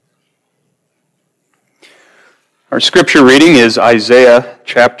Our scripture reading is Isaiah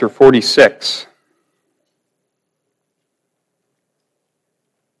chapter 46.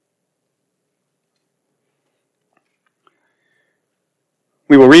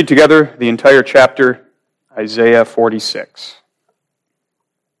 We will read together the entire chapter, Isaiah 46.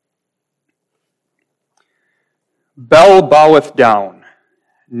 Bel boweth down,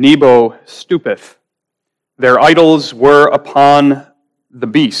 Nebo stoopeth. Their idols were upon the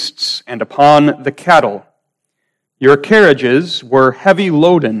beasts and upon the cattle. Your carriages were heavy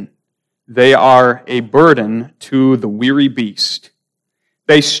loaden. They are a burden to the weary beast.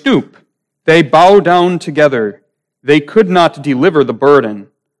 They stoop, they bow down together. They could not deliver the burden,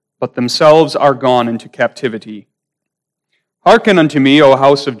 but themselves are gone into captivity. Hearken unto me, O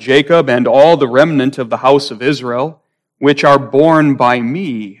house of Jacob, and all the remnant of the house of Israel, which are born by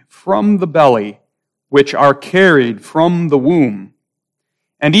me from the belly, which are carried from the womb.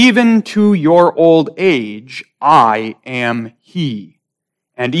 And even to your old age I am he,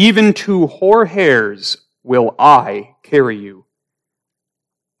 and even to hoar hairs will I carry you.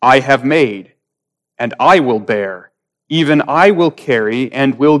 I have made, and I will bear, even I will carry,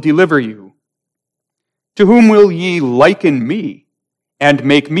 and will deliver you. To whom will ye liken me, and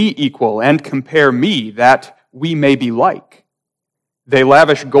make me equal, and compare me, that we may be like? They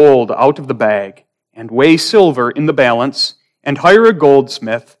lavish gold out of the bag, and weigh silver in the balance, and hire a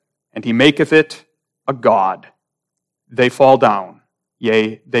goldsmith, and he maketh it a god. They fall down,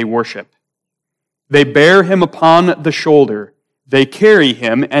 yea, they worship. They bear him upon the shoulder, they carry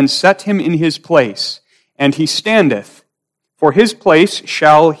him, and set him in his place, and he standeth. For his place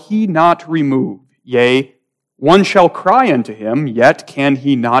shall he not remove, yea, one shall cry unto him, yet can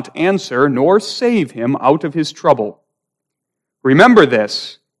he not answer, nor save him out of his trouble. Remember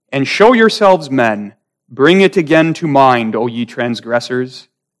this, and show yourselves men. Bring it again to mind, O ye transgressors.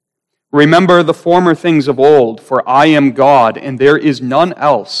 Remember the former things of old, for I am God, and there is none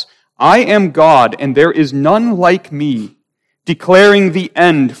else. I am God, and there is none like me, declaring the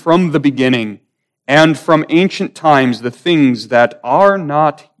end from the beginning, and from ancient times the things that are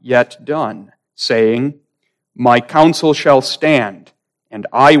not yet done, saying, My counsel shall stand, and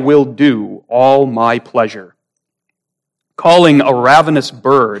I will do all my pleasure. Calling a ravenous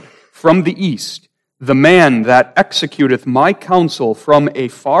bird from the east, the man that executeth my counsel from a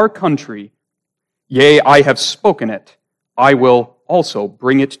far country, yea, I have spoken it, I will also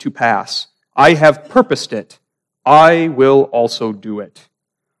bring it to pass. I have purposed it, I will also do it.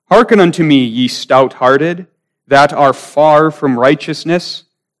 Hearken unto me, ye stout-hearted, that are far from righteousness.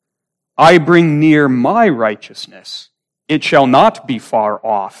 I bring near my righteousness. It shall not be far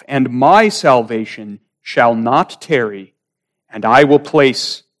off, and my salvation shall not tarry, and I will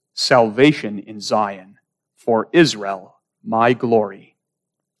place salvation in Zion, for Israel my glory.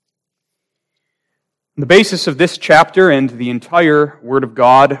 On the basis of this chapter and the entire Word of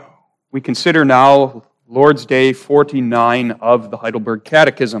God, we consider now Lord's Day 49 of the Heidelberg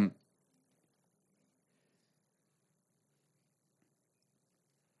Catechism.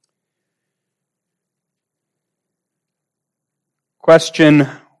 Question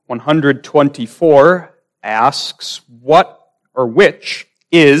 124 asks, what or which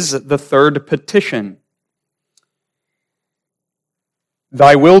is the third petition?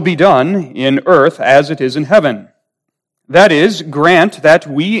 Thy will be done in earth as it is in heaven. That is, grant that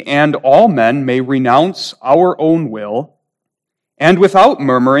we and all men may renounce our own will, and without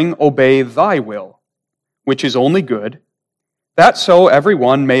murmuring obey thy will, which is only good, that so every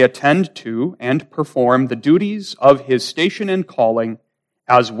one may attend to and perform the duties of his station and calling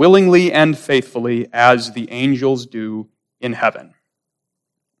as willingly and faithfully as the angels do in heaven.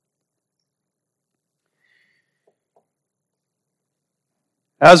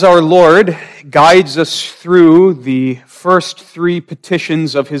 As our Lord guides us through the first three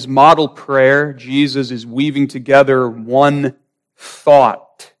petitions of his model prayer, Jesus is weaving together one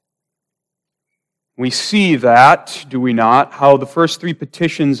thought. We see that, do we not, how the first three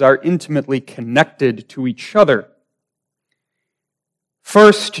petitions are intimately connected to each other.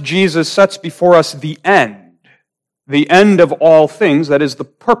 First, Jesus sets before us the end of all things, that is the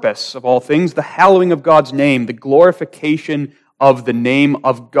purpose of all things, the hallowing of God's name, the glorification of the name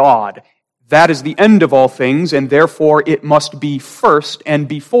of God. That is the end of all things, and therefore it must be first and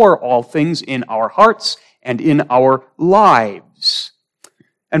before all things in our hearts and in our lives.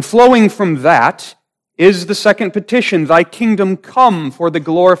 And flowing from that is the second petition, Thy kingdom come, for the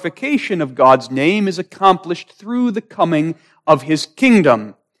glorification of God's name is accomplished through the coming of his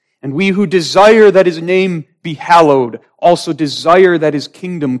kingdom. And we who desire that his name be hallowed also desire that his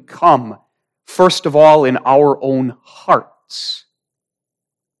kingdom come, first of all in our own hearts.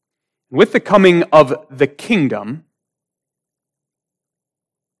 With the coming of the kingdom,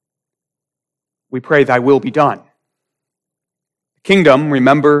 we pray, thy will be done. The kingdom,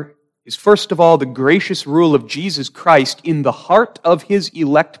 remember, is first of all the gracious rule of Jesus Christ in the heart of his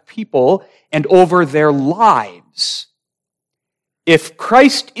elect people and over their lives. If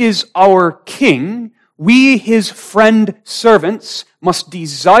Christ is our king, we, his friend servants, must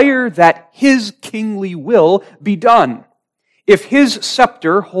desire that his kingly will be done. If his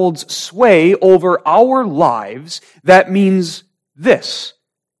scepter holds sway over our lives, that means this,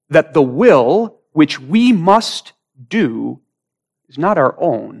 that the will which we must do is not our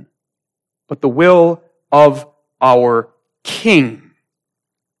own, but the will of our King.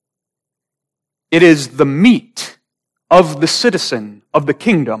 It is the meat of the citizen of the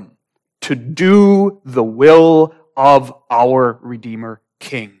kingdom to do the will of our Redeemer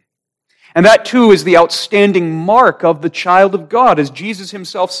King. And that too is the outstanding mark of the child of God, as Jesus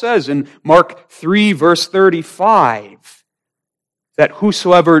himself says in Mark 3, verse 35, that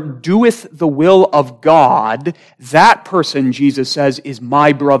whosoever doeth the will of God, that person, Jesus says, is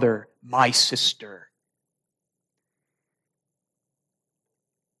my brother, my sister.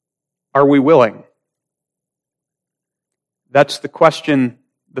 Are we willing? That's the question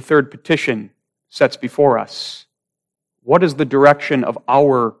the third petition sets before us. What is the direction of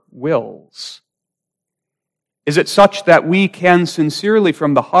our wills? Is it such that we can sincerely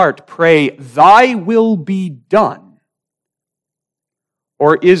from the heart pray, thy will be done?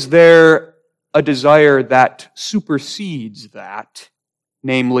 Or is there a desire that supersedes that,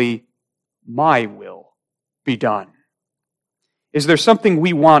 namely, my will be done? Is there something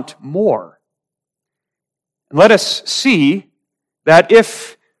we want more? Let us see that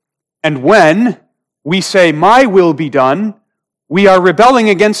if and when we say, my will be done, we are rebelling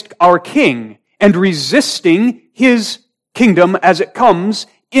against our King and resisting his kingdom as it comes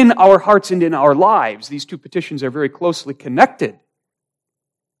in our hearts and in our lives. These two petitions are very closely connected.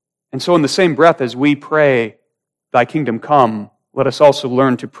 And so in the same breath as we pray, thy kingdom come, let us also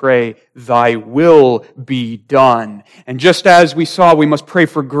learn to pray, thy will be done. And just as we saw, we must pray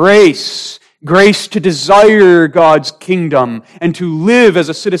for grace to desire God's kingdom and to live as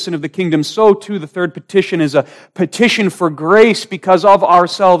a citizen of the kingdom. So too the third petition is a petition for grace because of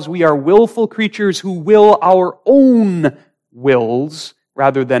ourselves. We are willful creatures who will our own wills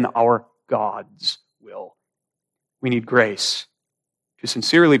rather than our God's will. We need grace to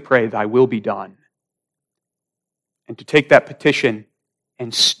sincerely pray, thy will be done, and to take that petition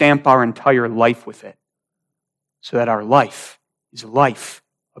and stamp our entire life with it so that our life is a life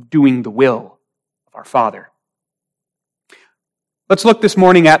of doing the will of our Father. Let's look this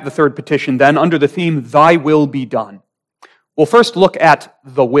morning at the third petition then under the theme, thy will be done. We'll first look at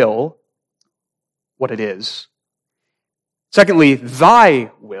the will, what it is. Secondly,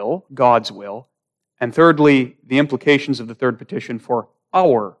 thy will, God's will. And thirdly, the implications of the third petition for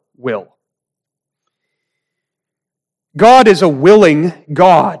our will. God is a willing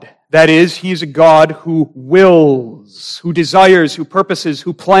God. That is, he is a God who wills, who desires, who purposes,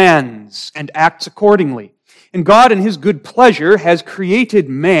 who plans, and acts accordingly. And God, in his good pleasure, has created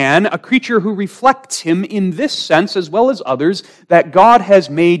man, a creature who reflects him in this sense as well as others, that God has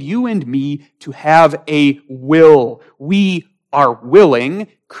made you and me to have a will. We are willing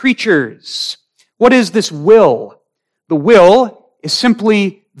creatures. What is this will? The will is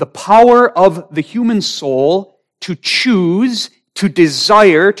simply the power of the human soul to choose, to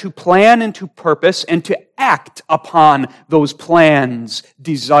desire, to plan, and to purpose, and to act upon those plans,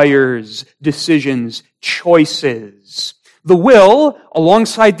 desires, decisions, choices. The will,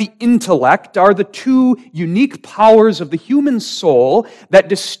 alongside the intellect, are the two unique powers of the human soul that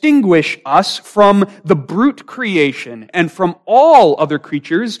distinguish us from the brute creation and from all other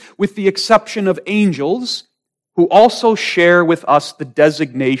creatures, with the exception of angels, who also share with us the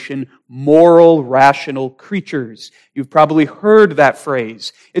designation moral, rational creatures. You've probably heard that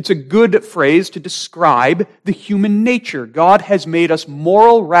phrase. It's a good phrase to describe the human nature. God has made us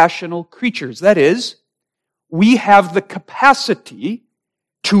moral, rational creatures. That is, we have the capacity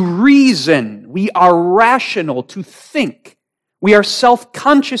to reason. We are rational to think. We are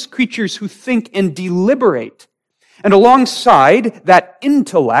self-conscious creatures who think and deliberate. And alongside that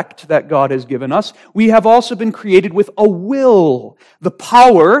intellect that God has given us, we have also been created with a will, the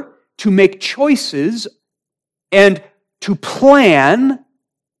power to make choices and to plan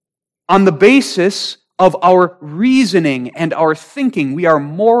on the basis of our reasoning and our thinking. We are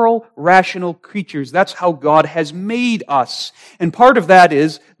moral, rational creatures. That's how God has made us. And part of that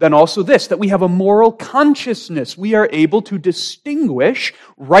is then also this, that we have a moral consciousness. We are able to distinguish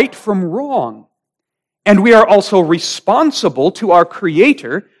right from wrong. And we are also responsible to our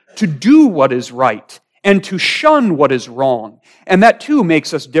Creator to do what is right and to shun what is wrong. And that too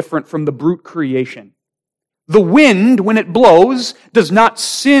makes us different from the brute creation. The wind, when it blows, does not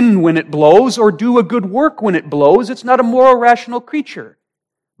sin when it blows or do a good work when it blows. It's not a moral, rational creature.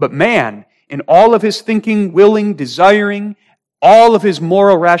 But man, in all of his thinking, willing, desiring, all of his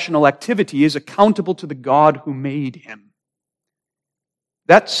moral, rational activity is accountable to the God who made him.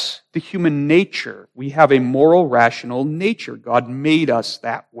 That's the human nature. We have a moral, rational nature. God made us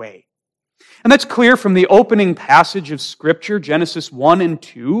that way. And that's clear from the opening passage of Scripture, Genesis 1 and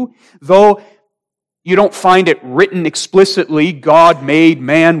 2, though you don't find it written explicitly, God made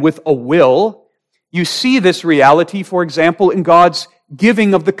man with a will. You see this reality, for example, in God's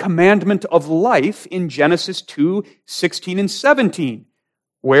giving of the commandment of life in Genesis 2, 16 and 17,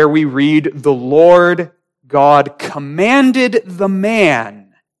 where we read, the Lord God commanded the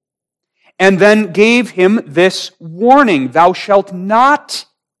man, and then gave him this warning, thou shalt not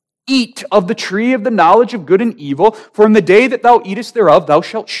eat of the tree of the knowledge of good and evil, for in the day that thou eatest thereof, thou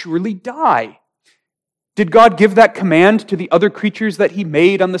shalt surely die. Did God give that command to the other creatures that he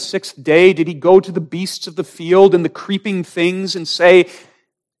made on the sixth day? Did he go to the beasts of the field and the creeping things and say,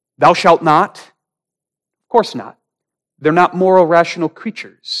 thou shalt not? Of course not. They're not moral, rational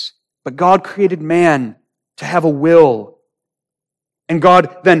creatures. But God created man to have a will. And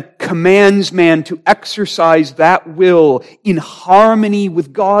God then commands man to exercise that will in harmony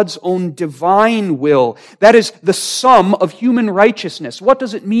with God's own divine will. That is the sum of human righteousness. What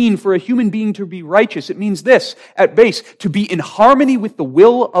does it mean for a human being to be righteous? It means this, at base, to be in harmony with the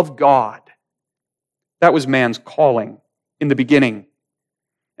will of God. That was man's calling in the beginning.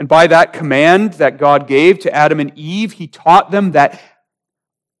 And by that command that God gave to Adam and Eve, he taught them that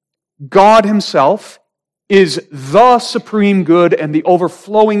God himself is the supreme good and the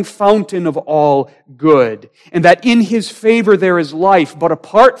overflowing fountain of all good. And that in his favor there is life, but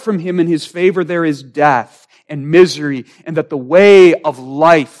apart from him in his favor there is death and misery. And that the way of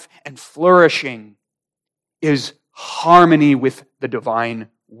life and flourishing is harmony with the divine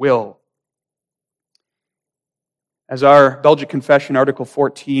will. As our Belgic Confession, Article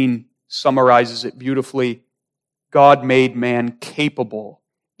 14, summarizes it beautifully, God made man capable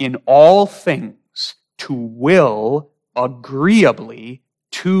in all things to will agreeably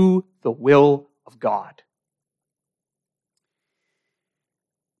to the will of God.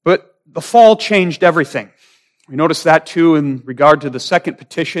 But the fall changed everything. We notice that too in regard to the second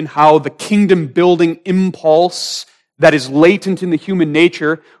petition, how the kingdom-building impulse that is latent in the human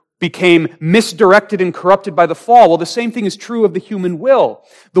nature became misdirected and corrupted by the fall. Well, the same thing is true of the human will.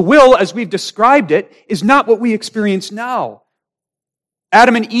 The will, as we've described it, is not what we experience now.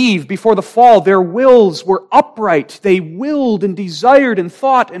 Adam and Eve, before the fall, their wills were upright. They willed and desired and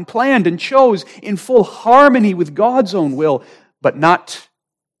thought and planned and chose in full harmony with God's own will, but not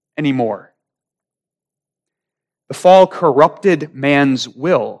anymore. The fall corrupted man's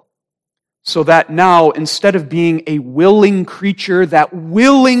will, so that now, instead of being a willing creature that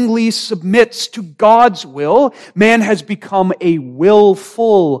willingly submits to God's will, man has become a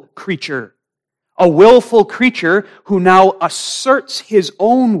willful creature. A willful creature who now asserts his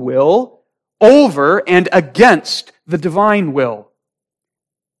own will over and against the divine will.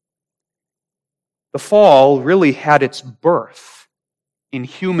 The fall really had its birth in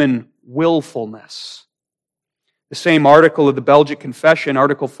human willfulness. The same article of the Belgic Confession,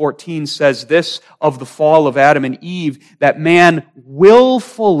 Article 14, says this of the fall of Adam and Eve, that man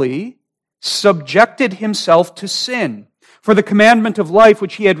willfully subjected himself to sin. For the commandment of life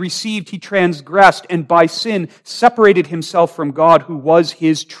which he had received, he transgressed, and by sin separated himself from God, who was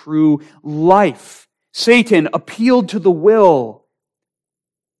his true life. Satan appealed to the will.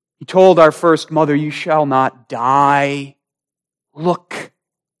 He told our first mother, you shall not die. Look,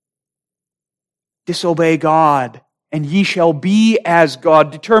 disobey God, and ye shall be as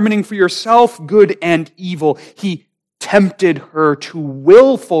God, determining for yourself good and evil. He tempted her to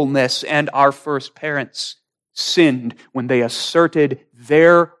willfulness, and our first parents sinned when they asserted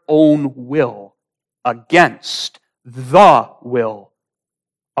their own will against the will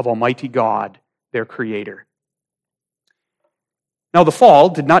of Almighty God, their Creator. Now, the fall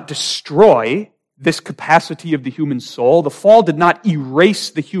did not destroy this capacity of the human soul. The fall did not erase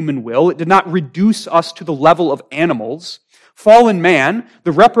the human will. It did not reduce us to the level of animals. Fallen man,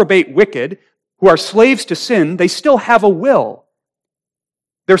 the reprobate wicked, who are slaves to sin, they still have a will.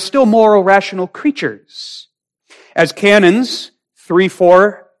 They're still moral, rational creatures. As Canons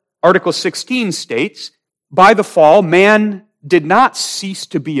 3:4, Article 16 states, by the fall, man did not cease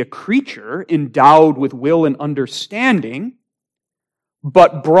to be a creature endowed with will and understanding,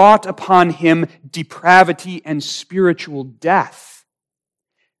 but brought upon him depravity and spiritual death.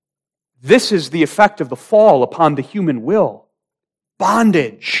 This is the effect of the fall upon the human will.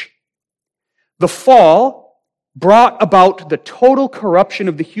 Bondage. The fall brought about the total corruption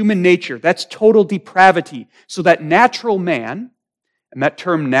of the human nature. That's total depravity. So that natural man, and that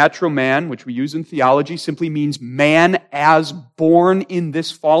term natural man, which we use in theology, simply means man as born in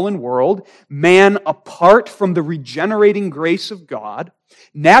this fallen world, man apart from the regenerating grace of God.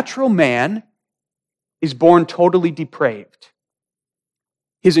 Natural man is born totally depraved.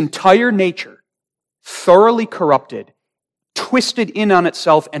 His entire nature, thoroughly corrupted, twisted in on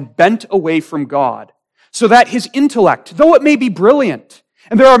itself and bent away from God, so that his intellect, though it may be brilliant,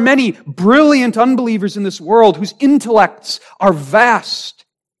 and there are many brilliant unbelievers in this world whose intellects are vast,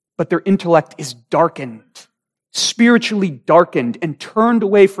 but their intellect is darkened, spiritually darkened and turned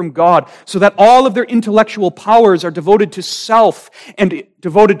away from God, so that all of their intellectual powers are devoted to self and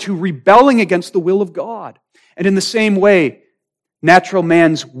devoted to rebelling against the will of God. And in the same way, natural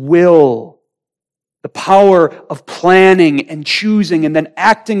man's will, the power of planning and choosing and then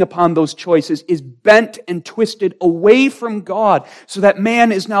acting upon those choices, is bent and twisted away from God, so that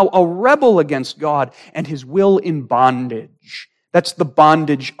man is now a rebel against God and his will in bondage. That's the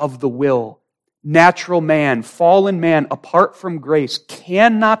bondage of the will. Natural man, fallen man, apart from grace,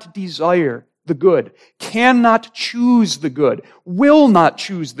 cannot desire the good, cannot choose the good, will not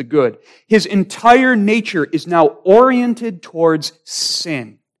choose the good. His entire nature is now oriented towards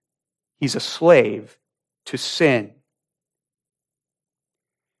sin. He's a slave to sin.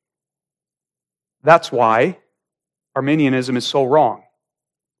 That's why Arminianism is so wrong.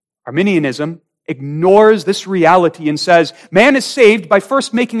 Arminianism ignores this reality and says, man is saved by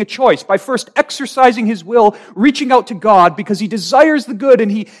first making a choice, by first exercising his will, reaching out to God because he desires the good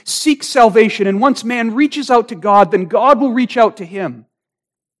and he seeks salvation. And once man reaches out to God, then God will reach out to him.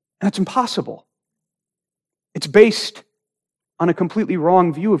 And that's impossible. It's based on a completely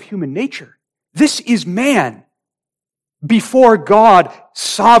wrong view of human nature. This is man before God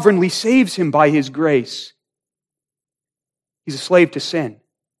sovereignly saves him by his grace. He's a slave to sin.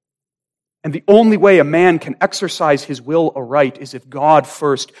 And the only way a man can exercise his will aright is if God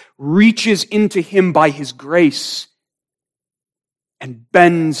first reaches into him by his grace and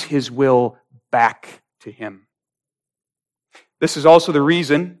bends his will back to him. This is also the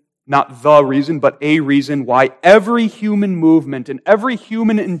reason, not the reason, but a reason why every human movement and every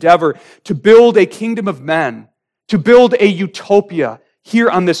human endeavor to build a kingdom of men, to build a utopia here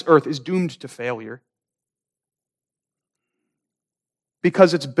on this earth is doomed to failure.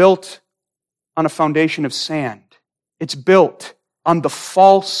 Because it's built on a foundation of sand. It's built on the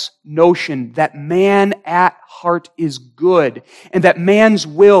false notion that man at heart is good and that man's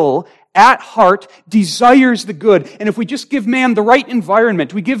will at heart desires the good. And if we just give man the right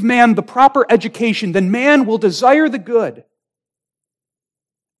environment, we give man the proper education, then man will desire the good.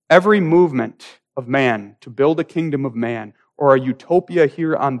 Every movement of man to build a kingdom of man or a utopia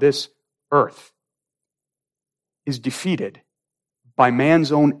here on this earth is defeated by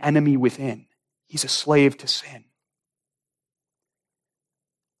man's own enemy within. He's a slave to sin.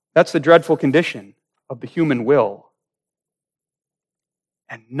 That's the dreadful condition of the human will.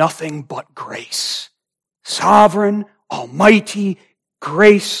 And nothing but grace, sovereign, almighty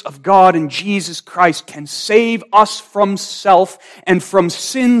grace of God in Jesus Christ can save us from self and from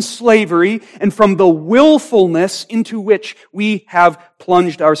sin slavery and from the willfulness into which we have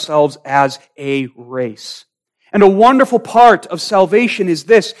plunged ourselves as a race. And a wonderful part of salvation is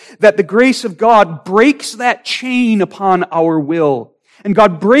this, that the grace of God breaks that chain upon our will. And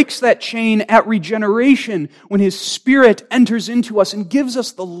God breaks that chain at regeneration when His Spirit enters into us and gives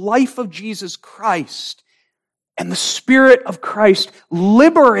us the life of Jesus Christ. And the Spirit of Christ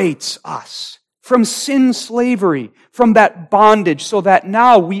liberates us from sin slavery, from that bondage, so that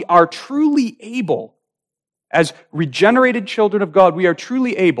now we are truly able, as regenerated children of God, we are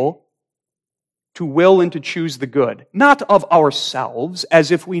truly able to will and to choose the good, not of ourselves, as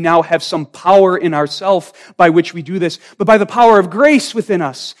if we now have some power in ourselves by which we do this, but by the power of grace within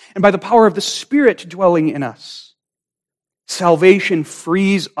us and by the power of the Spirit dwelling in us. Salvation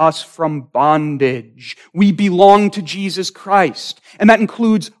frees us from bondage. We belong to Jesus Christ, and that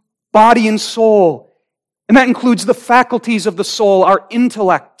includes body and soul, and that includes the faculties of the soul, our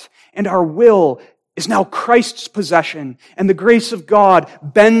intellect and our will is now Christ's possession, and the grace of God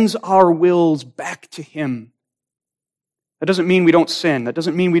bends our wills back to Him. That doesn't mean we don't sin. That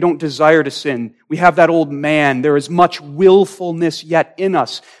doesn't mean we don't desire to sin. We have that old man. There is much willfulness yet in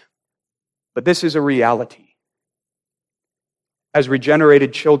us. But this is a reality. As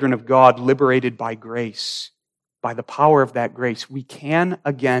regenerated children of God, liberated by grace, by the power of that grace, we can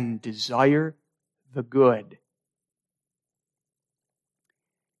again desire the good.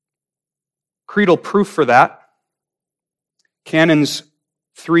 Creedal proof for that, Canons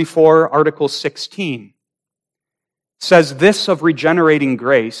 3:4, Article 16, says this of regenerating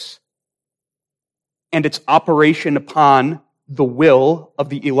grace and its operation upon the will of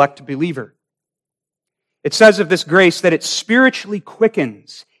the elect believer. It says of this grace that it spiritually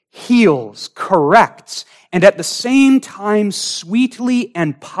quickens, heals, corrects, and at the same time sweetly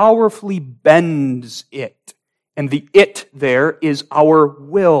and powerfully bends it. And the it there is our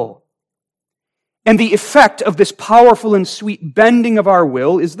will. And the effect of this powerful and sweet bending of our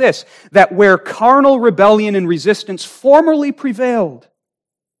will is this, that where carnal rebellion and resistance formerly prevailed,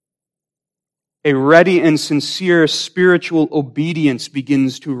 a ready and sincere spiritual obedience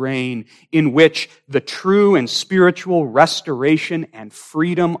begins to reign, in which the true and spiritual restoration and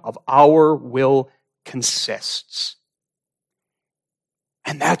freedom of our will consists.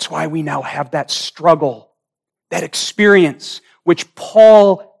 And that's why we now have that struggle, that experience, which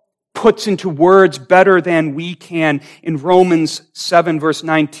Paul puts into words better than we can in Romans 7, verse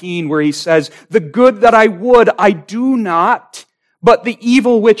 19, where he says, "The good that I would, I do not, but the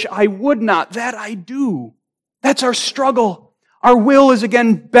evil which I would not, that I do." That's our struggle. Our will is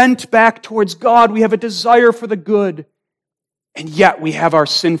again bent back towards God. We have a desire for the good. And yet we have our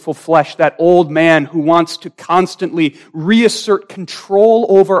sinful flesh, that old man who wants to constantly reassert control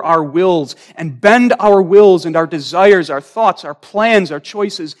over our wills and bend our wills and our desires, our thoughts, our plans, our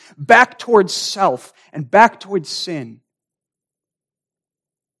choices back towards self and back towards sin.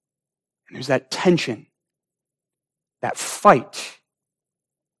 And there's that tension, that fight.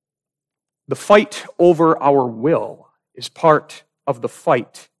 The fight over our will is part of the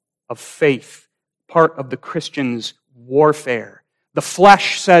fight of faith, part of the Christian's warfare. The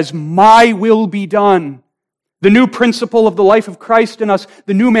flesh says, "My will be done." The new principle of the life of Christ in us,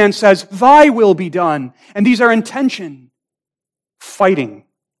 the new man says, "Thy will be done." And these are in tension, fighting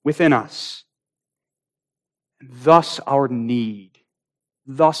within us. And thus our need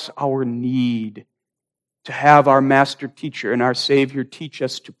to have our master teacher and our Savior teach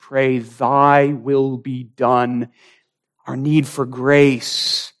us to pray, "Thy will be done." Our need for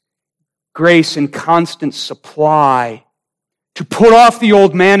grace in constant supply, to put off the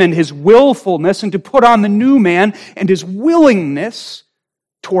old man and his willfulness and to put on the new man and his willingness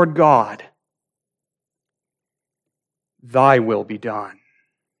toward God. Thy will be done.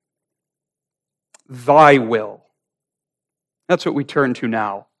 Thy will. That's what we turn to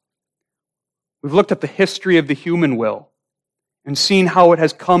now. We've looked at the history of the human will and seen how it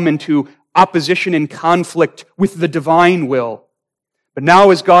has come into opposition and conflict with the divine will. But now,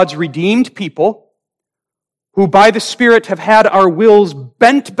 as God's redeemed people, who by the Spirit have had our wills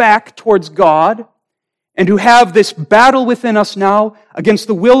bent back towards God, and who have this battle within us now against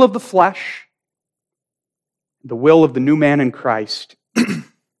the will of the flesh, the will of the new man in Christ,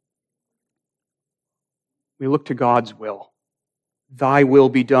 we look to God's will. Thy will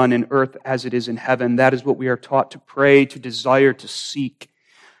be done in earth as it is in heaven. That is what we are taught to pray, to desire, to seek.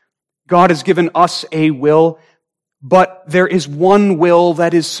 God has given us a will, but there is one will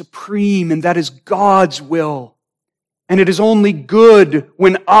that is supreme, and that is God's will. And it is only good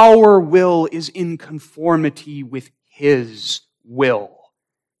when our will is in conformity with His will.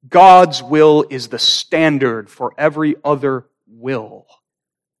 God's will is the standard for every other will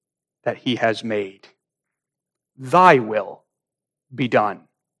that He has made. Thy will be done.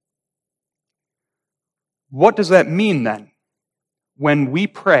 What does that mean then? When we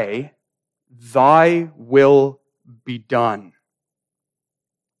pray, Thy will be done.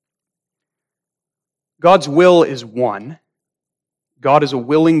 God's will is one. God is a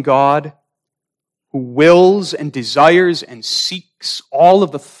willing God who wills and desires and seeks all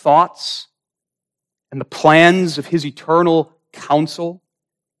of the thoughts and the plans of His eternal counsel.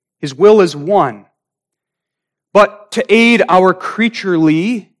 His will is one. But to aid our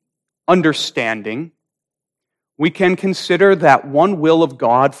creaturely understanding, we can consider that one will of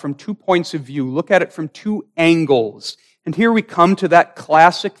God from 2 points of view, look at it from 2 angles. And here we come to that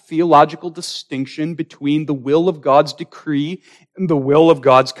classic theological distinction between the will of God's decree and the will of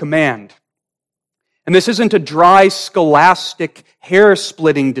God's command. And this isn't a dry, scholastic,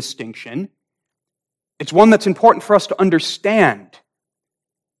 hair-splitting distinction. It's one that's important for us to understand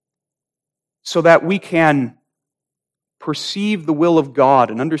so that we can perceive the will of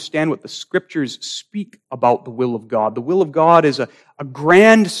God and understand what the Scriptures speak about the will of God. The will of God is a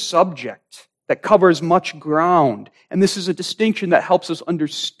grand subject that covers much ground. And this is a distinction that helps us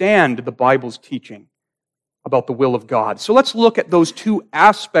understand the Bible's teaching about the will of God. So let's look at those 2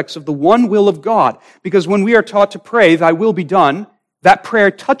 aspects of the one will of God, because when we are taught to pray, Thy will be done, that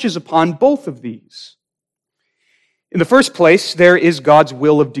prayer touches upon both of these. In the first place, there is God's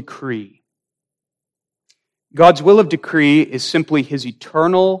will of decree. God's will of decree is simply his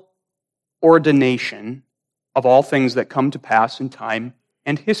eternal ordination of all things that come to pass in time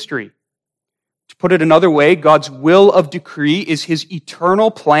and history. To put it another way, God's will of decree is his eternal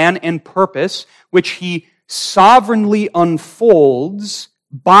plan and purpose, which he sovereignly unfolds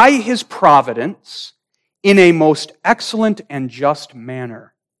by his providence in a most excellent and just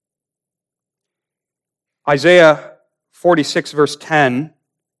manner. Isaiah 46 verse 10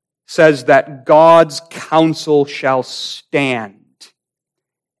 says that God's counsel shall stand.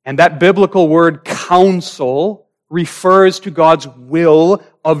 And that biblical word counsel refers to God's will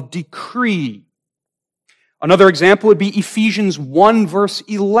of decree. Another example would be Ephesians 1 verse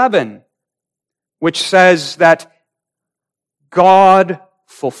 11, which says that God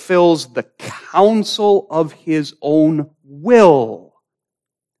fulfills the counsel of his own will.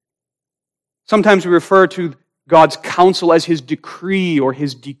 Sometimes we refer to God's counsel as his decree or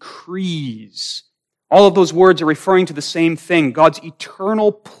his decrees. All of those words are referring to the same thing, God's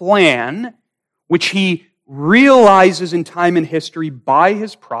eternal plan, which he realizes in time and history by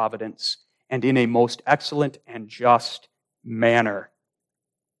his providence and in a most excellent and just manner.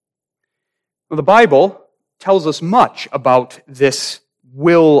 Well, the Bible tells us much about this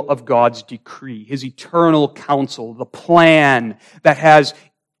will of God's decree, his eternal counsel, the plan that has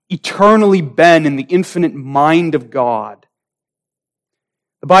eternally been in the infinite mind of God.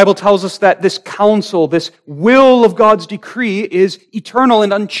 The Bible tells us that this counsel, this will of God's decree is eternal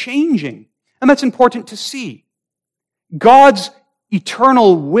and unchanging. And that's important to see. God's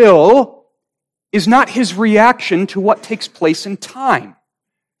eternal will is not his reaction to what takes place in time.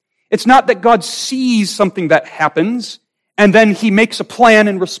 It's not that God sees something that happens and then he makes a plan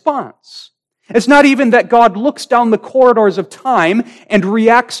in response. It's not even that God looks down the corridors of time and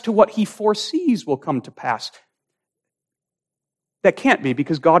reacts to what he foresees will come to pass. That can't be,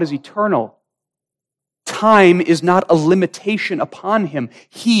 because God is eternal. Time is not a limitation upon him.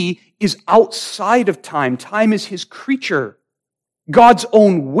 He is outside of time. Time is his creature. God's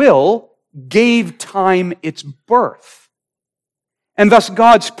own will gave time its birth. And thus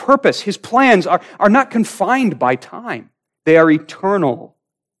God's purpose, his plans are not confined by time. They are eternal.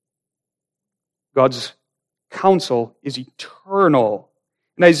 God's counsel is eternal.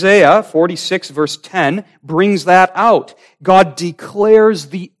 And Isaiah 46 verse 10 brings that out. God declares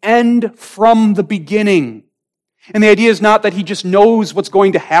the end from the beginning. And the idea is not that he just knows what's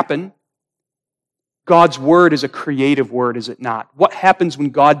going to happen. God's word is a creative word, is it not? What happens when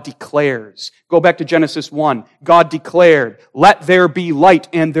God declares? Go back to Genesis 1. God declared, "Let there be light,"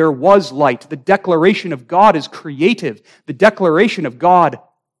 and there was light. The declaration of God is creative. The declaration of God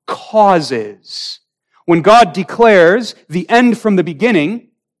causes. When God declares the end from the beginning,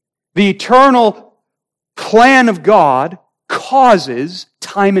 the eternal plan of God causes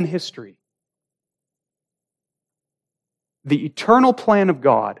time and history. The eternal plan of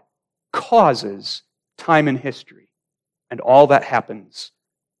God causes time and history and all that happens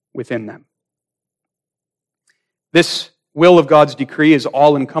within them. This will of God's decree is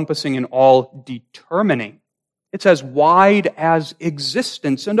all-encompassing and all-determining. It's as wide as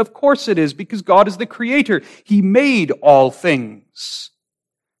existence, and of course it is, because God is the creator. He made all things.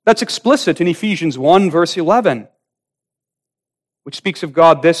 That's explicit in Ephesians 1 verse 11, which speaks of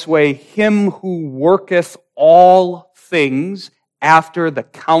God this way: "Him who worketh all things after the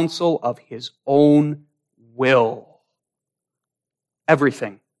counsel of his own will."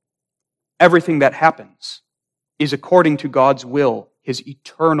 Everything that happens is according to God's will, his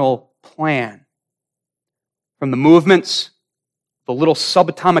eternal plan. From the movements, the little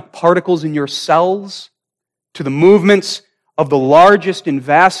subatomic particles in your cells, to the movements of the largest and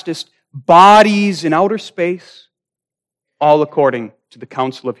vastest bodies in outer space, all according to the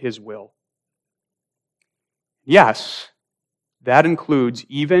counsel of his will. Yes, that includes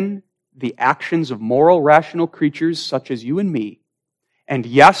even the actions of moral, rational creatures such as you and me. And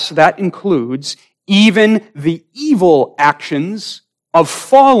yes, that includes even the evil actions of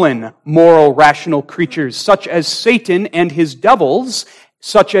fallen, moral, rational creatures such as Satan and his devils,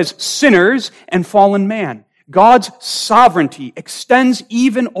 such as sinners and fallen man. God's sovereignty extends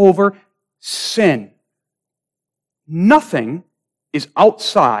even over sin. Nothing is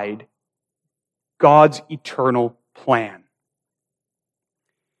outside God's eternal plan.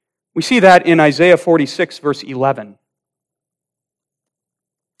 We see that in Isaiah 46, verse 11.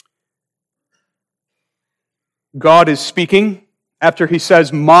 God is speaking after he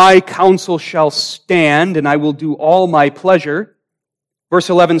says, "My counsel shall stand, and I will do all my pleasure." Verse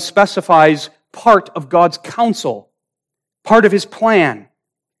 11 specifies part of God's counsel, part of his plan.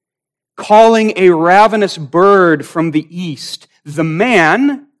 Calling a ravenous bird from the east, the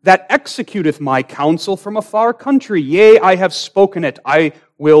man that executeth my counsel from a far country. Yea, I have spoken it, I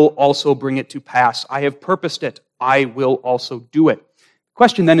will also bring it to pass. I have purposed it, I will also do it. The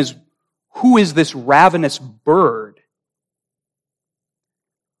question then is, who is this ravenous bird?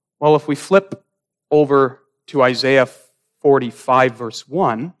 Well, if we flip over to Isaiah 45, verse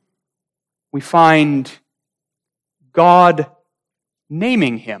 1, we find God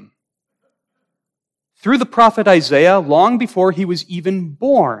naming him. Through the prophet Isaiah, long before he was even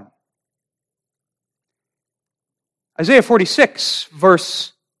born. Isaiah 46,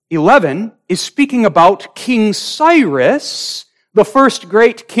 verse 11, is speaking about King Cyrus, the first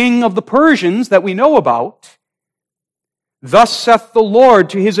great king of the Persians that we know about. Thus saith the Lord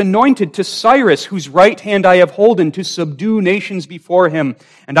to his anointed, to Cyrus, whose right hand I have holden, to subdue nations before him.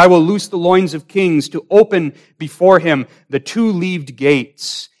 And I will loose the loins of kings, to open before him the two-leaved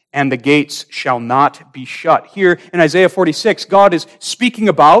gates, and the gates shall not be shut. Here in Isaiah 46, God is speaking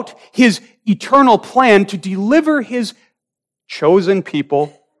about his eternal plan to deliver his chosen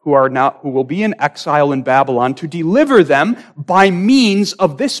people who will be in exile in Babylon, to deliver them by means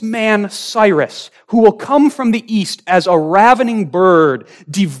of this man Cyrus, who will come from the east as a ravening bird,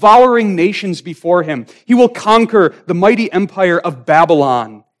 devouring nations before him. He will conquer the mighty empire of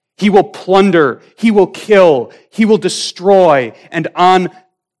Babylon. He will plunder, he will kill, he will destroy, and on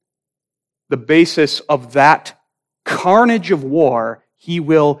the basis of that carnage of war, he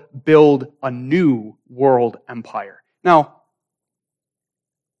will build a new world empire. Now,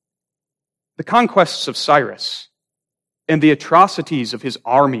 the conquests of Cyrus and the atrocities of his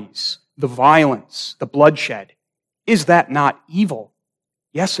armies, the violence, the bloodshed, is that not evil?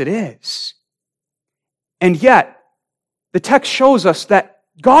 Yes, it is. And yet, the text shows us that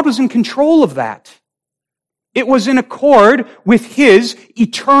God was in control of that. It was in accord with his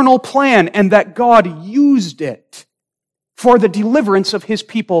eternal plan, and that God used it for the deliverance of his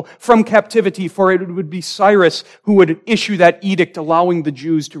people from captivity, for it would be Cyrus who would issue that edict allowing the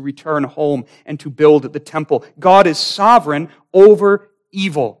Jews to return home and to build the temple. God is sovereign over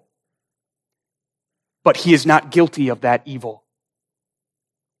evil, but he is not guilty of that evil.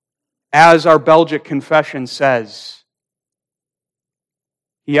 As our Belgic confession says,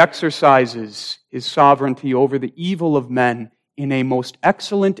 he exercises his sovereignty over the evil of men in a most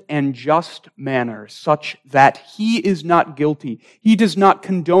excellent and just manner, such that he is not guilty. He does not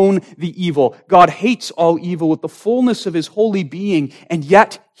condone the evil. God hates all evil with the fullness of his holy being, and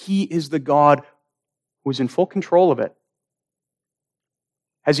yet he is the God who is in full control of it,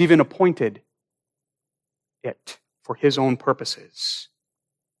 has even appointed it for his own purposes.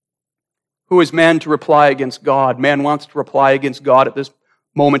 Who is man to reply against God? Man wants to reply against God at this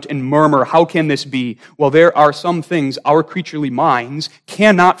moment and murmur, how can this be? Well, there are some things our creaturely minds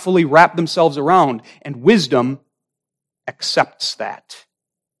cannot fully wrap themselves around, and wisdom accepts that.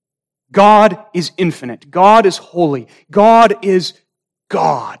 God is infinite. God is holy. God is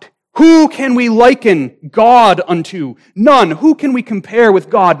God. Who can we liken God unto? None. Who can we compare with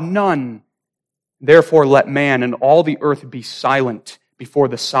God? None. Therefore let man and all the earth be silent before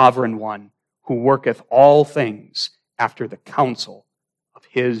the sovereign one, who worketh all things after the counsel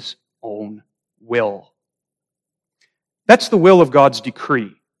his own will. That's the will of God's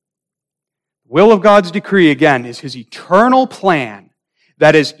decree. The will of God's decree, again, is his eternal plan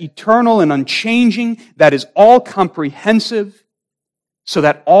that is eternal and unchanging, that is all comprehensive, so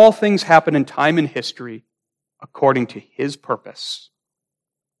that all things happen in time and history according to his purpose.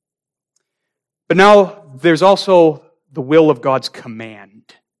 But now there's also the will of God's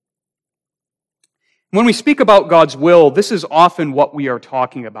command. When we speak about God's will, this is often what we are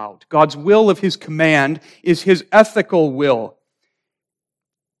talking about. God's will of his command is his ethical will.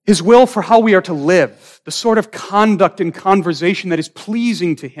 His will for how we are to live, the sort of conduct and conversation that is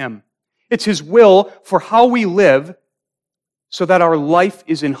pleasing to him. It's his will for how we live so that our life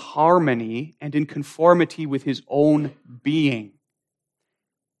is in harmony and in conformity with his own being.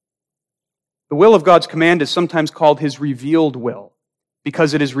 The will of God's command is sometimes called his revealed will,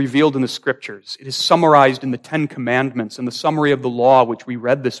 because it is revealed in the Scriptures. It is summarized in the Ten Commandments and the summary of the law which we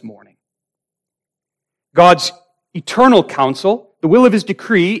read this morning. God's eternal counsel, the will of his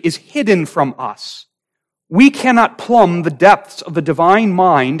decree, is hidden from us. We cannot plumb the depths of the divine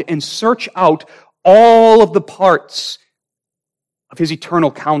mind and search out all of the parts of his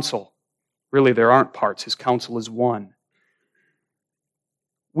eternal counsel. Really, there aren't parts. His counsel is one.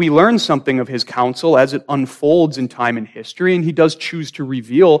 We learn something of his counsel as it unfolds in time and history, and he does choose to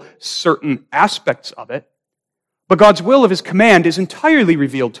reveal certain aspects of it. But God's will of his command is entirely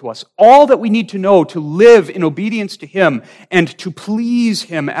revealed to us. All that we need to know to live in obedience to him and to please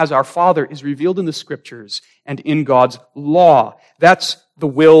him as our Father is revealed in the Scriptures and in God's law. That's the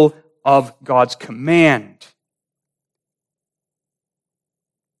will of God's command.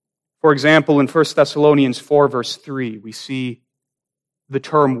 For example, in 1 Thessalonians 4, verse 3, we see the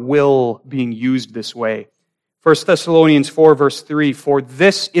term will being used this way. 1 Thessalonians 4, verse 3, "For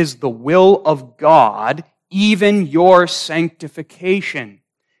this is the will of God, even your sanctification."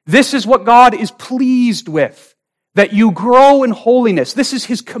 This is what God is pleased with, that you grow in holiness. This is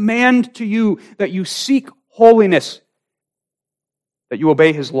His command to you, that you seek holiness, that you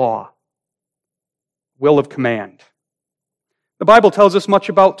obey His law. Will of command. The Bible tells us much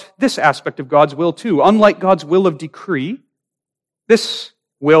about this aspect of God's will too. Unlike God's will of decree, this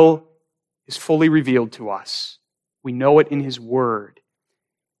will is fully revealed to us. We know it in His Word.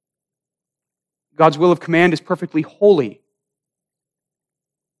 God's will of command is perfectly holy.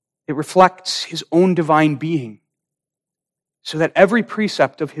 It reflects His own divine being, so that every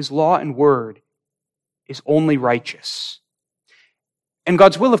precept of His law and word is only righteous. And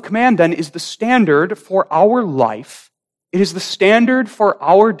God's will of command, then, is the standard for our life. It is the standard for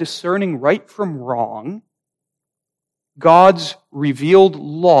our discerning right from wrong. God's revealed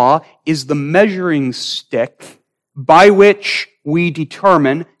law is the measuring stick by which we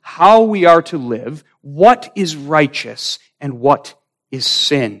determine how we are to live, what is righteous, and what is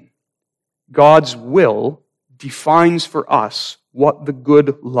sin. God's will defines for us what the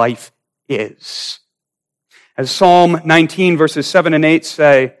good life is. As Psalm 19, verses 7 and 8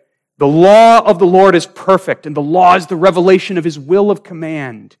 say, "The law of the Lord is perfect, and the law is the revelation of His will of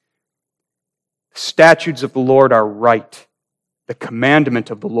command. The statutes of the Lord are right. The commandment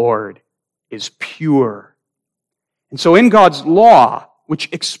of the Lord is pure." And so in God's law, which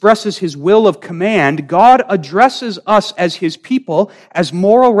expresses His will of command, God addresses us as His people, as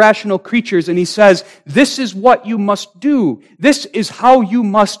moral, rational creatures, and He says, "This is what you must do. This is how you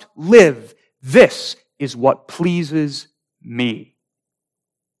must live. This is what pleases me."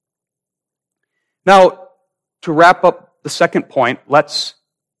 Now, to wrap up the second point, let's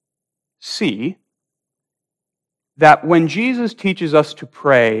see that when Jesus teaches us to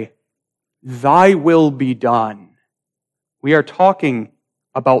pray, "Thy will be done," we are talking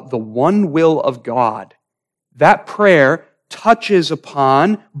about the one will of God. That prayer touches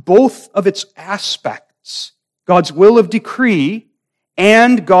upon both of its aspects, God's will of decree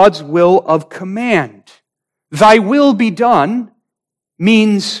and God's will of command. "Thy will be done"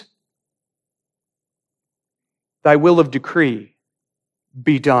 means Thy will of decree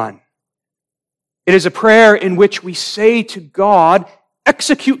be done. It is a prayer in which we say to God,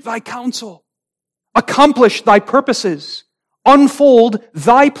 "Execute Thy counsel, accomplish Thy purposes, unfold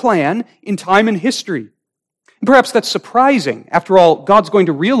Thy plan in time and history." And perhaps that's surprising. After all, God's going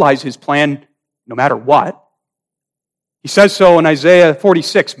to realize His plan no matter what. He says so in Isaiah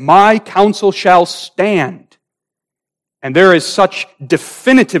 46, "My counsel shall stand." And there is such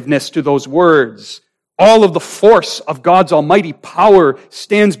definitiveness to those words. All of the force of God's almighty power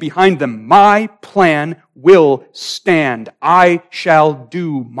stands behind them. My plan will stand. I shall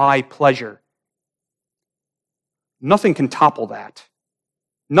do my pleasure. Nothing can topple that.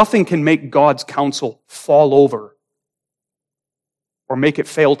 Nothing can make God's counsel fall over or make it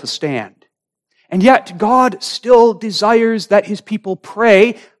fail to stand. And yet God still desires that His people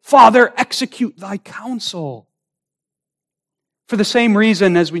pray, "Father, execute Thy counsel." For the same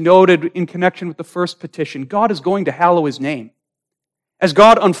reason, as we noted in connection with the first petition, God is going to hallow His name. As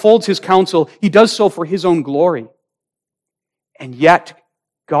God unfolds His counsel, He does so for His own glory. And yet,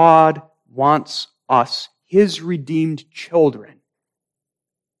 God wants us, His redeemed children,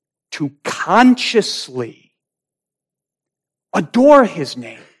 to consciously adore His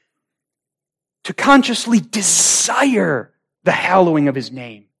name, to consciously desire the hallowing of His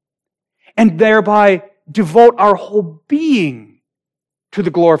name, and thereby devote our whole being to the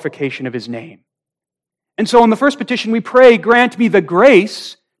glorification of His name. And so in the first petition we pray, "Grant me the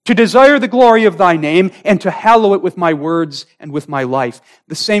grace to desire the glory of Thy name and to hallow it with my words and with my life."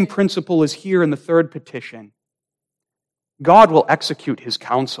 The same principle is here in the third petition. God will execute His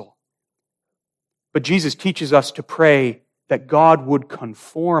counsel. But Jesus teaches us to pray that God would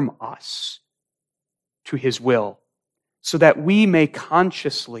conform us to His will, so that we may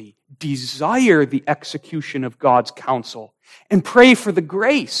consciously desire the execution of God's counsel and pray for the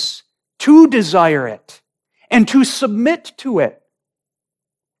grace to desire it and to submit to it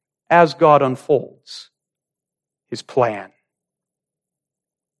as God unfolds His plan.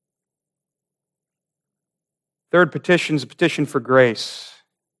 Third petition is a petition for grace.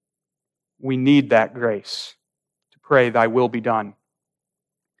 We need that grace to pray, "Thy will be done."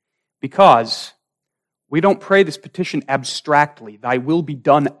 Because we don't pray this petition abstractly. "Thy will be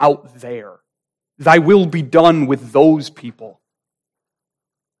done out there. Thy will be done with those people."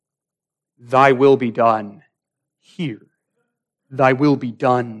 thy will be done here. Thy will be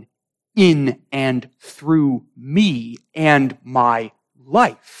done in and through me and my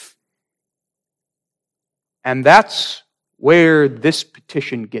life. And that's where this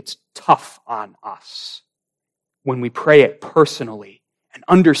petition gets tough on us, when we pray it personally and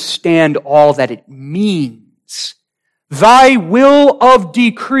understand all that it means. Thy will of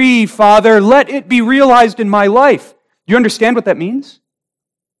decree, Father, let it be realized in my life. Do you understand what that means?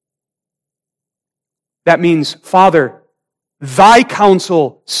 That means, Father, thy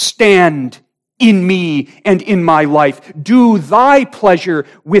counsel stand in me and in my life. Do thy pleasure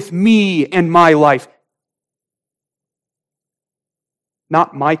with me and my life.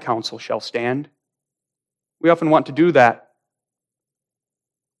 Not my counsel shall stand. We often want to do that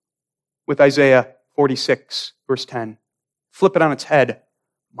with Isaiah 46, verse 10. Flip it on its head.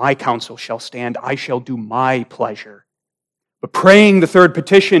 My counsel shall stand. I shall do my pleasure. But praying the third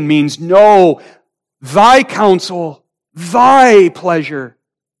petition means, no, thy counsel, thy pleasure,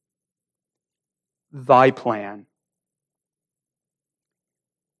 thy plan.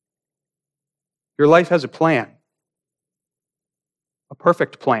 Your life has a plan. A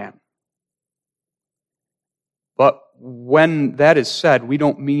perfect plan. But when that is said, we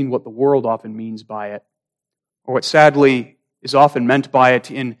don't mean what the world often means by it, or what sadly is often meant by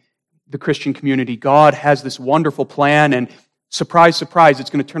it in the Christian community. God has this wonderful plan, and surprise, surprise, it's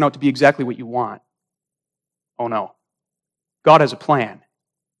going to turn out to be exactly what you want. Oh no. God has a plan.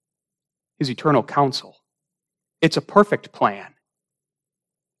 His eternal counsel. It's a perfect plan.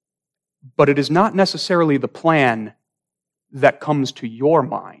 But it is not necessarily the plan that comes to your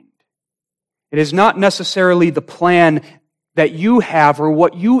mind. It is not necessarily the plan that you have or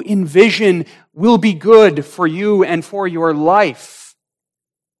what you envision will be good for you and for your life.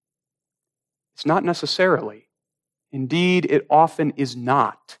 It's not necessarily. Indeed, it often is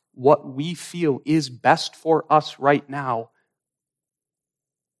not what we feel is best for us right now.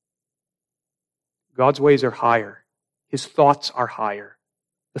 God's ways are higher. His thoughts are higher.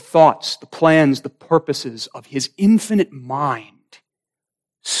 The thoughts, the plans, the purposes of His infinite mind,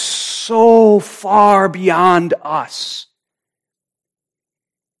 so far beyond us.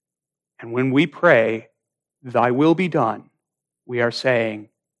 And when we pray, thy will be done, we are saying,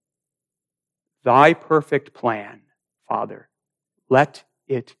 thy perfect plan, Father, let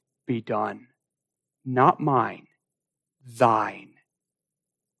it be done. Not mine, thine.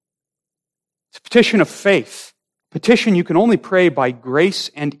 It's a petition of faith. Petition you can only pray by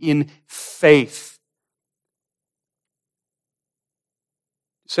grace and in faith.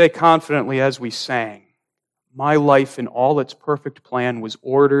 Say confidently as we sang, my life in all its perfect plan was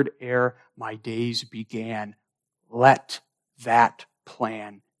ordered ere my days began. Let that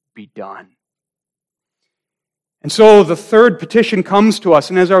plan be done. And so the third petition comes to us,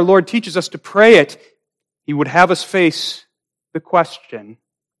 and as our Lord teaches us to pray it, He would have us face the question,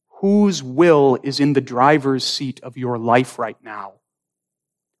 whose will is in the driver's seat of your life right now?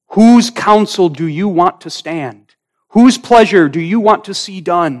 Whose counsel do you want to stand? Whose pleasure do you want to see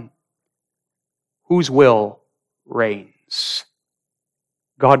done? Whose will reigns?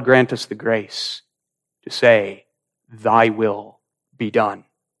 God grant us the grace to say, thy will be done.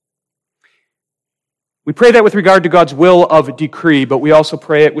 We pray that with regard to God's will of decree, but we also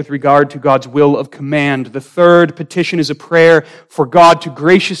pray it with regard to God's will of command. The third petition is a prayer for God to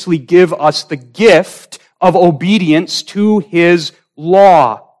graciously give us the gift of obedience to His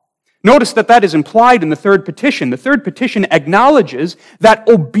law. Notice that is implied in the third petition. The third petition acknowledges that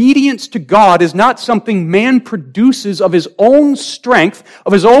obedience to God is not something man produces of his own strength,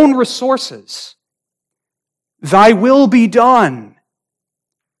 of his own resources. Thy will be done.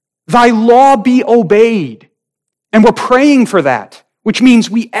 Thy law be obeyed. And we're praying for that, which means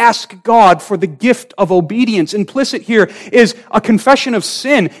we ask God for the gift of obedience. Implicit here is a confession of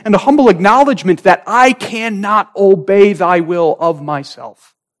sin and a humble acknowledgement that I cannot obey thy will of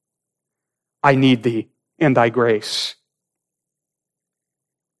myself. I need thee and thy grace.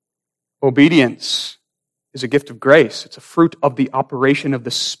 Obedience is a gift of grace. It's a fruit of the operation of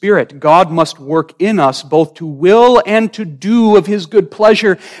the Spirit. God must work in us both to will and to do of His good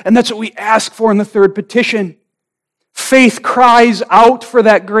pleasure. And that's what we ask for in the third petition. Faith cries out for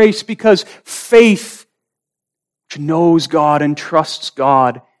that grace because faith, which knows God and trusts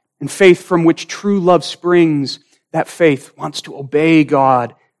God, and faith from which true love springs, that faith wants to obey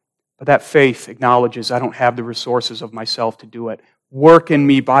God. But that faith acknowledges I don't have the resources of myself to do it. Work in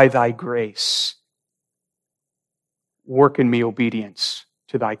me by thy grace. Work in me obedience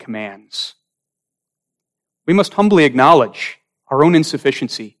to thy commands. We must humbly acknowledge our own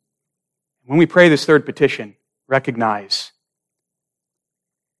insufficiency. When we pray this third petition, recognize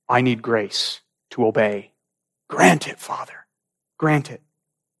I need grace to obey. Grant it, Father. Grant it.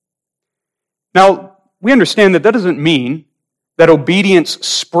 Now, we understand that doesn't mean that obedience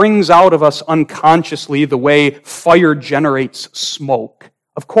springs out of us unconsciously the way fire generates smoke.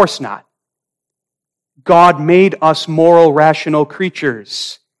 Of course not. God made us moral, rational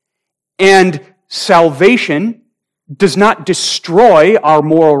creatures. And salvation does not destroy our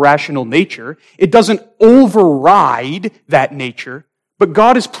moral, rational nature. It doesn't override that nature. But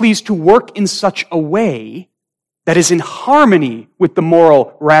God is pleased to work in such a way that is in harmony with the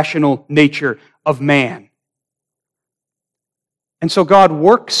moral, rational nature of man. And so God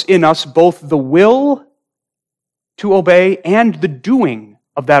works in us both the will to obey and the doing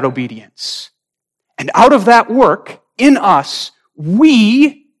of that obedience. And out of that work, in us,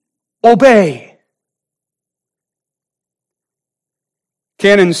 we obey.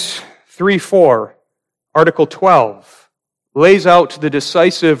 Canons 3:4, Article 12, lays out the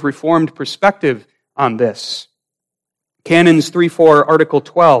decisive Reformed perspective on this. Canons 3:4, Article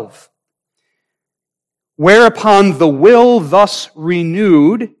 12. Whereupon the will thus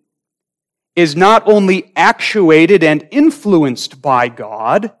renewed is not only actuated and influenced by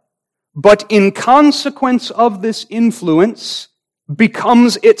God, but in consequence of this influence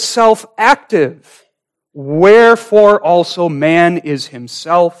becomes itself active. Wherefore also man is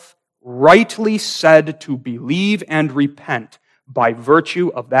himself rightly said to believe and repent by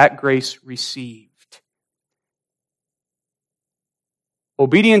virtue of that grace received.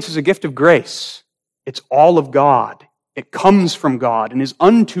 Obedience is a gift of grace. It's all of God. It comes from God and is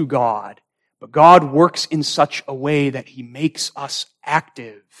unto God. But God works in such a way that He makes us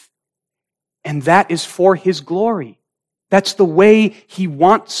active. And that is for His glory. That's the way He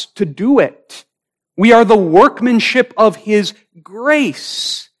wants to do it. We are the workmanship of His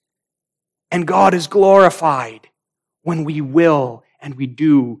grace. And God is glorified when we will and we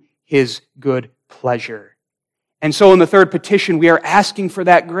do His good pleasure. And so in the third petition, we are asking for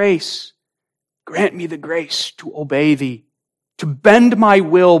that grace. Grant me the grace to obey Thee, to bend my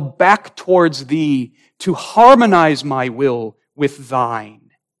will back towards Thee, to harmonize my will with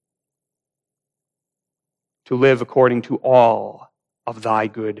Thine, to live according to all of Thy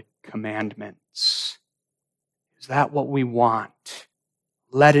good commandments. Is that what we want?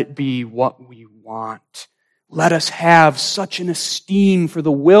 Let it be what we want. Let us have such an esteem for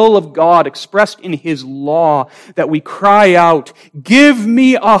the will of God expressed in His law that we cry out, give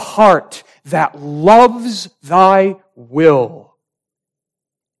me a heart that loves Thy will,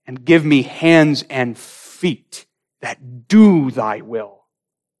 and give me hands and feet that do Thy will.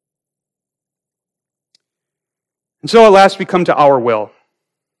 And so at last we come to our will.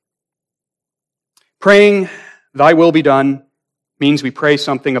 Praying, Thy will be done, means we pray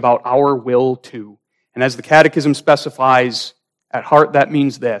something about our will too. And as the Catechism specifies, at heart that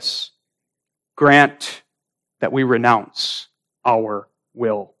means this: grant that we renounce our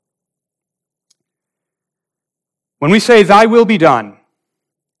will. When we say, Thy will be done,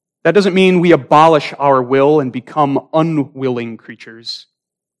 that doesn't mean we abolish our will and become unwilling creatures,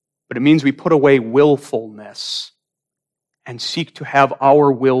 but it means we put away willfulness and seek to have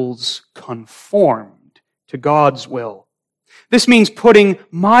our wills conformed to God's will. This means putting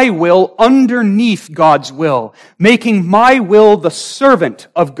my will underneath God's will, making my will the servant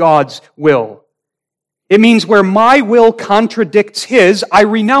of God's will. It means where my will contradicts His, I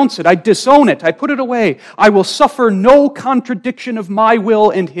renounce it, I disown it, I put it away. I will suffer no contradiction of my will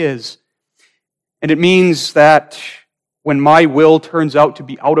and His. And it means that when my will turns out to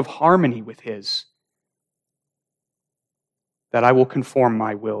be out of harmony with His, that I will conform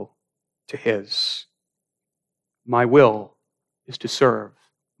my will to His. My will is to serve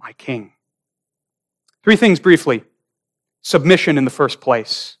my King. Three things briefly. Submission in the first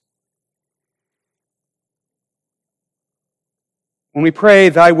place. When we pray,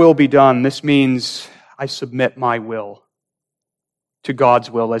 Thy will be done, this means I submit my will to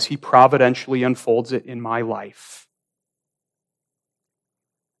God's will as He providentially unfolds it in my life.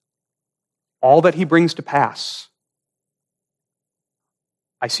 All that He brings to pass,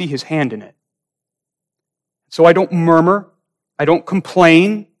 I see His hand in it. So I don't murmur, I don't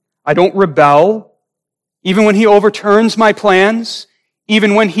complain, I don't rebel. Even when He overturns my plans,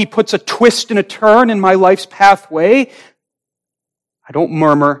 even when He puts a twist and a turn in my life's pathway, I don't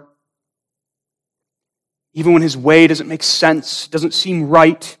murmur. Even when His way doesn't make sense, doesn't seem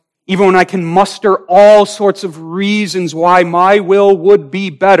right, even when I can muster all sorts of reasons why my will would be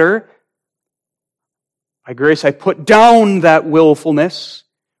better, by grace I put down that willfulness,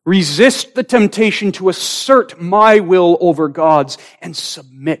 Resist the temptation to assert my will over God's and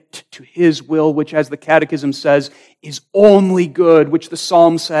submit to His will, which, as the Catechism says, is only good, which the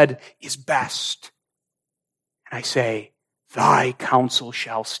Psalm said is best. And I say, thy counsel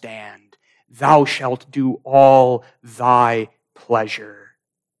shall stand. Thou shalt do all thy pleasure.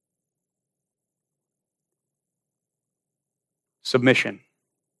 Submission.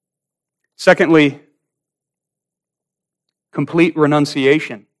 Secondly, complete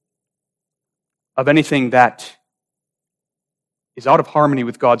renunciation of anything that is out of harmony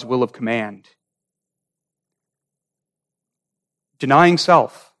with God's will of command. Denying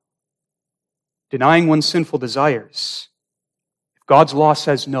self. Denying one's sinful desires. If God's law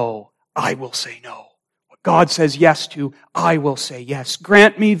says no, I will say no. What God says yes to, I will say yes.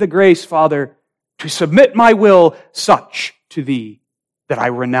 Grant me the grace, Father, to submit my will such to Thee that I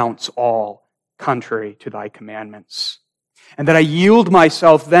renounce all contrary to Thy commandments. And that I yield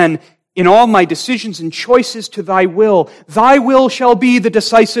myself then in all my decisions and choices to Thy will. Thy will shall be the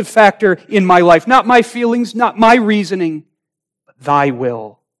decisive factor in my life. Not my feelings, not my reasoning, but Thy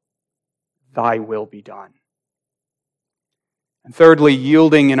will. Thy will be done. And thirdly,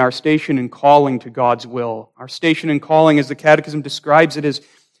 yielding in our station and calling to God's will. Our station and calling, as the Catechism describes it, is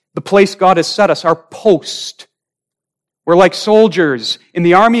the place God has set us, our post. We're like soldiers in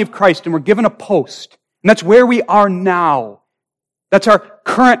the army of Christ, and we're given a post. And that's where we are now. That's our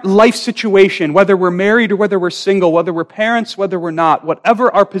current life situation, whether we're married or whether we're single, whether we're parents, whether we're not.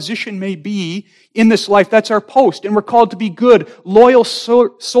 Whatever our position may be in this life, that's our post. And we're called to be good, loyal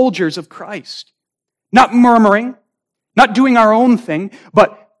soldiers of Christ. Not murmuring, not doing our own thing,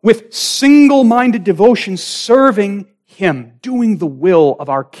 but with single-minded devotion, serving Him, doing the will of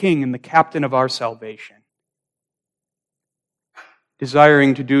our King and the captain of our salvation.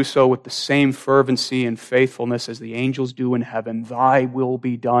 Desiring to do so with the same fervency and faithfulness as the angels do in heaven. Thy will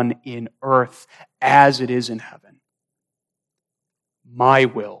be done in earth as it is in heaven. My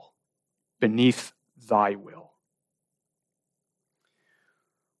will beneath Thy will.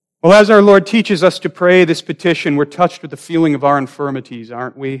 Well, as our Lord teaches us to pray this petition, we're touched with the feeling of our infirmities,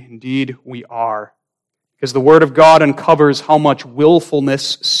 aren't we? Indeed, we are. Because the Word of God uncovers how much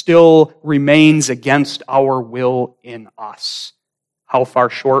willfulness still remains against our will in us. How far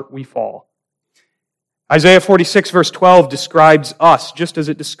short we fall. Isaiah 46 verse 12 describes us just as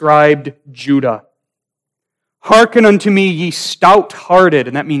it described Judah. Hearken unto me, ye stout-hearted,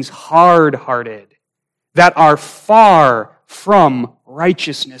 and that means hard-hearted, that are far from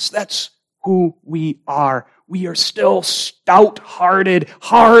righteousness. That's who we are. We are still stout-hearted,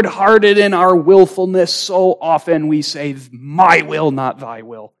 hard-hearted in our willfulness. So often we say, my will, not thy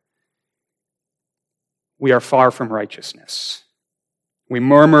will. We are far from righteousness. We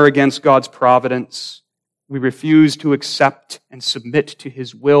murmur against God's providence. We refuse to accept and submit to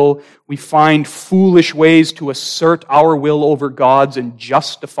His will. We find foolish ways to assert our will over God's and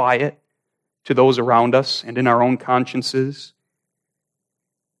justify it to those around us and in our own consciences.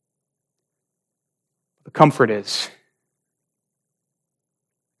 The comfort is,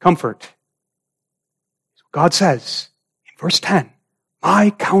 God says in verse 10, my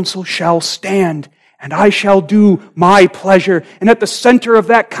counsel shall stand, and I shall do my pleasure. And at the center of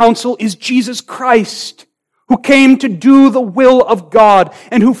that counsel is Jesus Christ, who came to do the will of God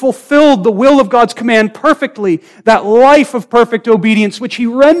and who fulfilled the will of God's command perfectly, that life of perfect obedience which He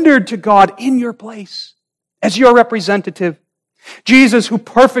rendered to God in your place as your representative. Jesus, who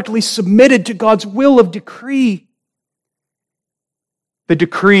perfectly submitted to God's will of decree. The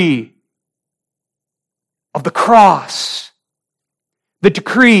decree of the cross. The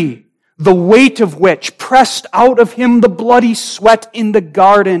decree, the weight of which pressed out of Him the bloody sweat in the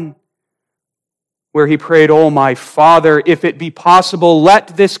garden, where He prayed, "O my Father, if it be possible,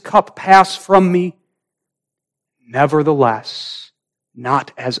 let this cup pass from me. Nevertheless,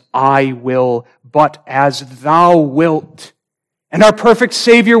 not as I will, but as Thou wilt." And our perfect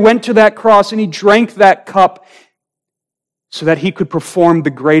Savior went to that cross and He drank that cup so that He could perform the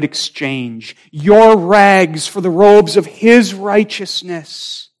great exchange. Your rags for the robes of His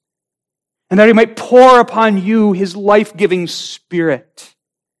righteousness. And that He might pour upon you His life-giving Spirit,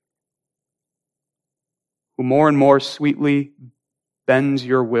 who more and more sweetly bends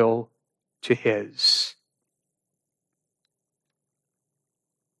your will to His.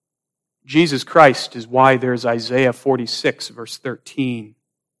 Jesus Christ is why there's Isaiah 46, verse 13,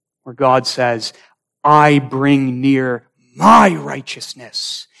 where God says, "I bring near my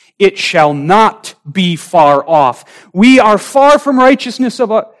righteousness. It shall not be far off." We are far from righteousness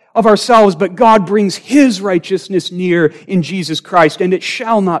of ourselves, but God brings His righteousness near in Jesus Christ, and it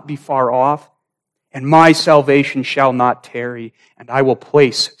shall not be far off. and my salvation shall not tarry, and I will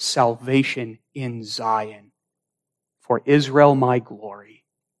place salvation in Zion, for Israel my glory.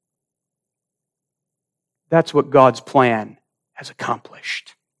 That's what God's plan has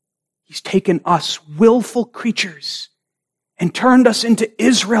accomplished. He's taken us, willful creatures, and turned us into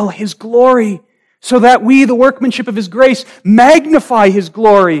Israel, His glory, so that we, the workmanship of His grace, magnify His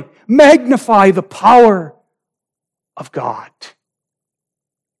glory, magnify the power of God.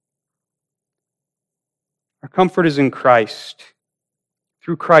 Our comfort is in Christ.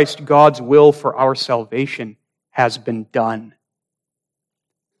 Through Christ, God's will for our salvation has been done.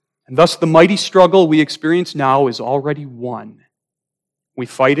 And thus the mighty struggle we experience now is already won. We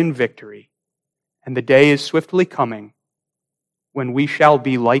fight in victory, and the day is swiftly coming when we shall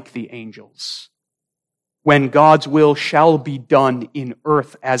be like the angels, when God's will shall be done in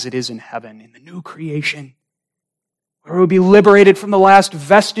earth as it is in heaven, in the new creation, where we'll be liberated from the last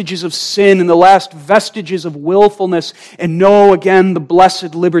vestiges of sin and the last vestiges of willfulness, and know again the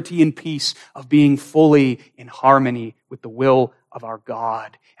blessed liberty and peace of being fully in harmony with the will of our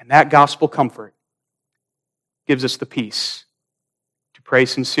God. And that gospel comfort gives us the peace to pray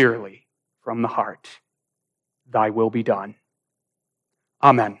sincerely from the heart, Thy will be done.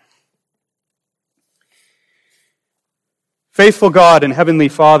 Amen. Faithful God and Heavenly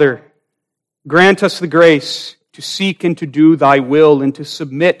Father, grant us the grace to seek and to do Thy will and to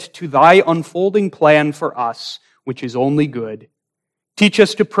submit to Thy unfolding plan for us, which is only good. Teach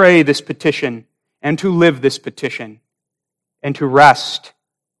us to pray this petition and to live this petition and to rest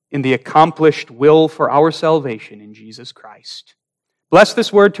in the accomplished will for our salvation in Jesus Christ. Bless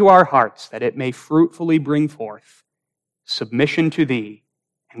this word to our hearts that it may fruitfully bring forth submission to Thee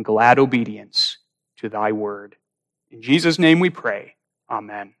and glad obedience to Thy word. In Jesus' name we pray.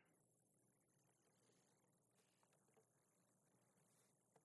 Amen.